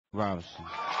Robinson.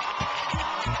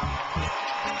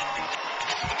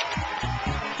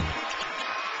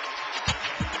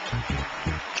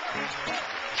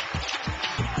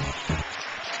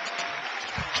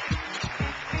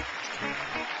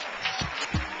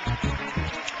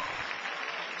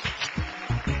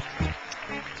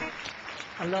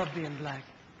 I love being black.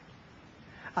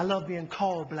 I love being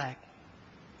called black.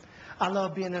 I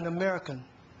love being an American.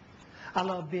 I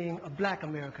love being a black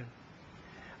American.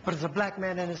 But as a black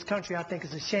man in this country, I think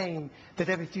it's a shame that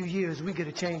every few years we get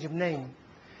a change of name.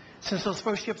 Since those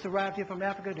first ships arrived here from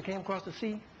Africa that came across the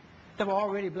sea, there were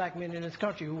already black men in this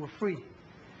country who were free.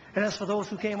 And as for those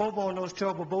who came over on those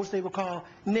terrible boats, they were called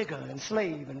nigger and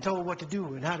slave and told what to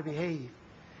do and how to behave.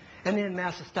 And then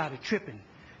Master started tripping,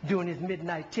 doing his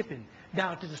midnight tipping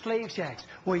down to the slave shacks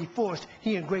where he forced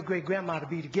he and great-great-grandma to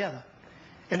be together.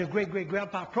 And if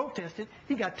great-great-grandpa protested,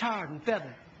 he got tarred and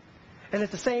feathered. And at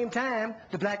the same time,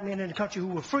 the black men in the country who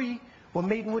were free were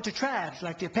mating with the tribes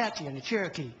like the Apache and the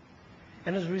Cherokee.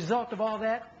 And as a result of all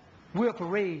that, we're a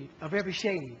parade of every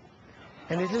shade.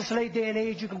 And in this late day and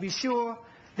age, you can be sure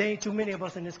there ain't too many of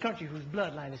us in this country whose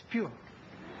bloodline is pure.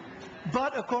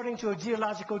 But according to a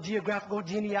geographical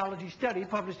genealogy study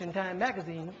published in Time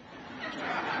magazine,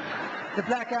 the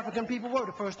black African people were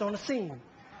the first on the scene.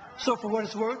 So for what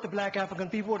it's worth, the black African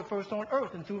people were the first on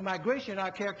earth, and through migration,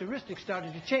 our characteristics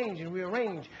started to change and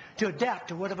rearrange to adapt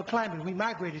to whatever climate we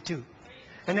migrated to.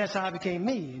 And that's how I became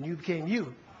me, and you became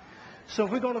you. So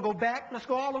if we're going to go back, let's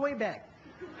go all the way back.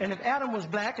 And if Adam was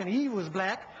black and Eve was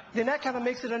black, then that kind of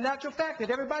makes it a natural fact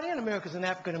that everybody in America is an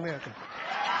African American.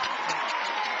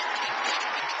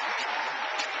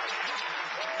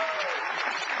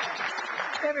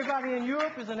 Everybody in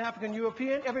Europe is an African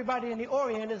European. Everybody in the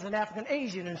Orient is an African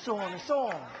Asian, and so on and so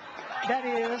on. That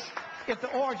is, if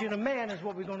the origin of man is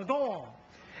what we're going to go on.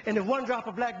 And if one drop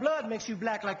of black blood makes you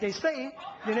black like they say,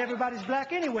 then everybody's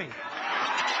black anyway.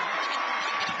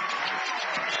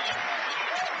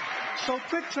 So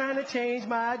quit trying to change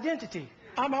my identity.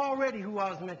 I'm already who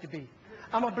I was meant to be.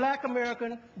 I'm a black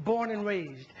American born and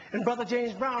raised. And Brother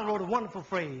James Brown wrote a wonderful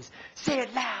phrase. Say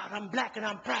it loud, I'm black and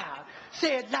I'm proud.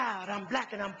 Say it loud, I'm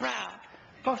black and I'm proud.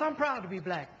 Because I'm proud to be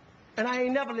black. And I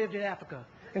ain't never lived in Africa.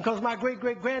 And because my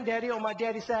great-great-granddaddy on my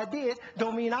daddy's side did,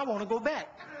 don't mean I want to go back.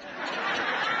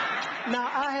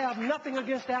 Now, I have nothing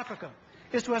against Africa.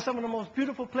 It's where some of the most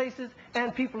beautiful places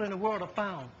and people in the world are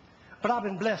found. But I've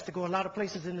been blessed to go a lot of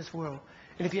places in this world.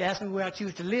 And if you ask me where I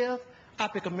choose to live, I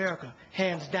pick America,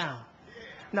 hands down.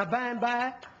 Now, by and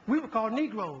by, we were called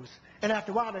Negroes. And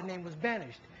after a while, that name was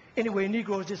banished. Anyway,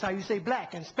 Negro is just how you say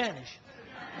black in Spanish.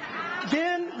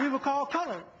 Then we were called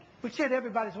colored, which said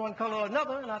everybody's one color or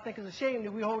another, and I think it's a shame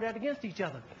that we hold that against each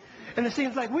other. And it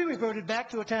seems like we reverted back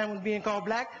to a time when being called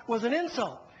black was an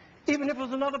insult, even if it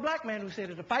was another black man who said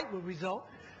that a fight would result,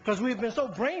 because we've been so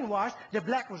brainwashed that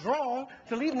black was wrong,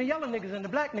 till even the yellow niggas and the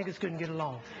black niggas couldn't get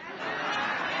along.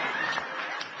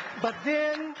 But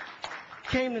then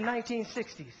came the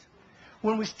 1960s,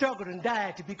 when we struggled and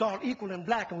died to be called equal and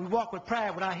black, and we walked with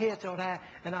pride with our heads held high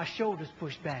and our shoulders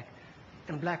pushed back,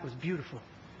 and black was beautiful.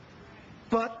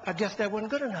 But I guess that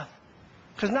wasn't good enough,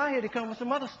 because now here they come with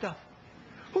some other stuff.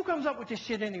 Who comes up with this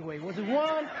shit anyway? Was it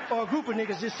one or a group of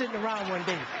niggas just sitting around one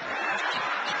day?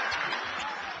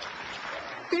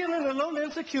 Feeling a little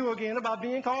insecure again about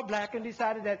being called black, and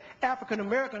decided that African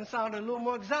American sounded a little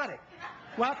more exotic.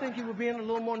 Well, I think you were being a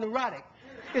little more neurotic.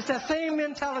 It's that same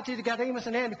mentality that got Amos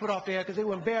and Andy put off there because they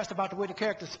were embarrassed about the way the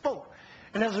characters spoke.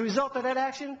 And as a result of that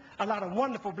action, a lot of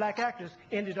wonderful black actors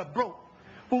ended up broke.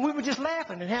 When we were just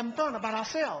laughing and having fun about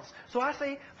ourselves. So I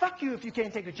say, fuck you if you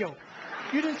can't take a joke.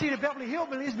 You didn't see the Beverly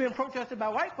Hillbillies being protested by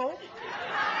white folks.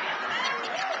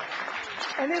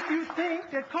 And if you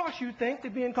think that, of course you think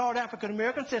that being called African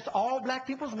American sets all black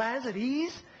people's minds at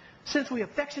ease, since we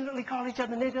affectionately call each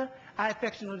other nigger, I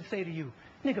affectionately say to you,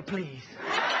 nigger please.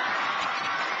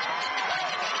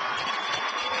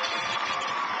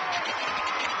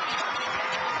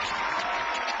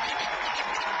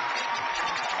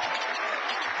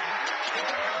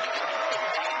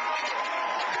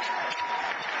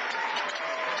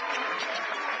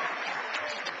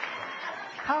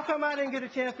 How come I didn't get a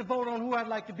chance to vote on who I'd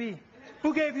like to be?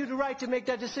 Who gave you the right to make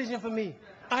that decision for me?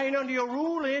 I ain't under your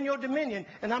rule or in your dominion,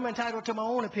 and I'm entitled to my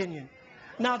own opinion.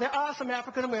 Now, there are some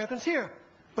African Americans here,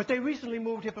 but they recently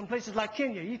moved here from places like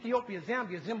Kenya, Ethiopia,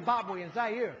 Zambia, Zimbabwe, and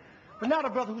Zaire. But not a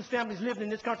brother whose family's lived in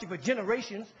this country for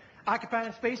generations,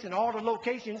 occupying space in all the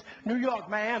locations, New York,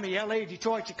 Miami, LA,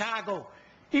 Detroit, Chicago,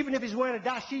 even if he's wearing a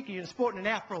dashiki and sporting an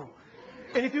afro.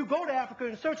 And if you go to Africa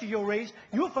in search of your race,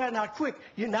 you'll find out quick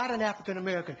you're not an African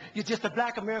American. You're just a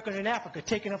black American in Africa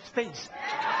taking up space.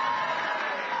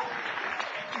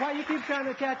 Why you keep trying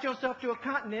to attach yourself to a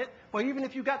continent, or even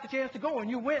if you got the chance to go and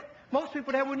you went, most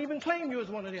people there wouldn't even claim you as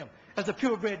one of them, as a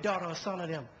purebred daughter or son of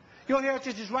them. Your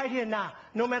heritage is right here now,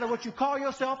 no matter what you call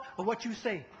yourself or what you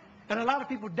say. And a lot of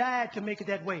people died to make it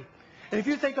that way. And if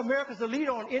you think America's the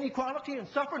leader on inequality and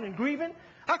suffering and grieving,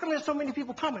 how come there's so many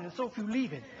people coming and so few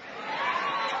leaving?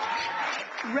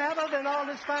 Rather than all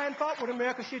this fine thought with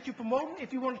America shit you promoting,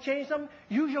 if you want to change something,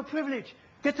 use your privilege.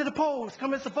 Get to the polls,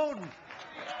 come and support them.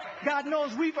 God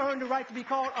knows we've earned the right to be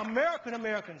called American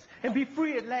Americans and be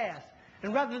free at last.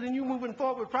 And rather than you moving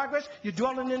forward with progress, you're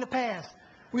dwelling in the past.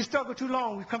 We struggled too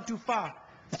long, we've come too far.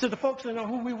 Instead of focusing on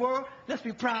who we were, let's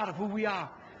be proud of who we are.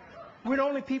 We're the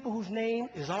only people whose name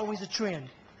is always a trend.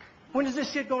 When is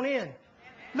this shit going to end?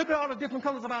 Look at all the different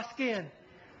colors of our skin.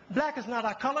 Black is not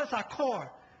our color, it's our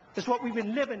core. It's what we've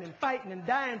been living and fighting and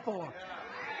dying for.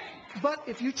 But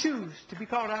if you choose to be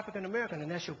called African American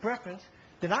and that's your preference,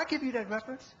 then I'll give you that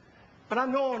reference. But I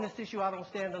know on this issue I don't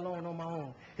stand alone on my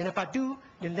own. And if I do,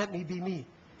 then let me be me.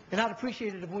 And I'd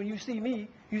appreciate it if when you see me,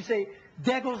 you say,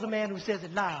 there goes the man who says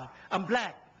it loud. I'm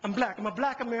black. I'm black. I'm a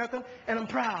black American, and I'm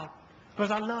proud. Because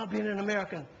I love being an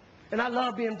American. And I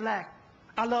love being black.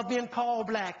 I love being called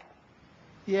black.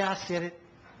 Yeah, I said it.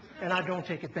 And I don't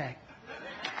take it back.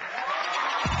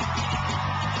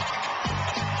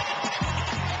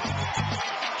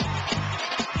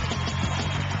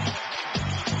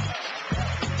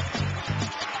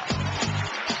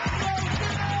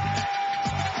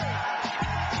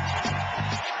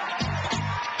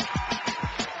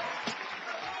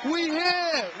 We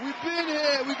here. We've been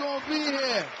here. We're going to be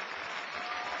here.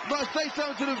 Must say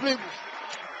something to the people.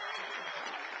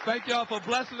 Thank y'all for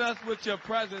blessing us with your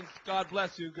presence. God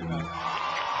bless you. Good night.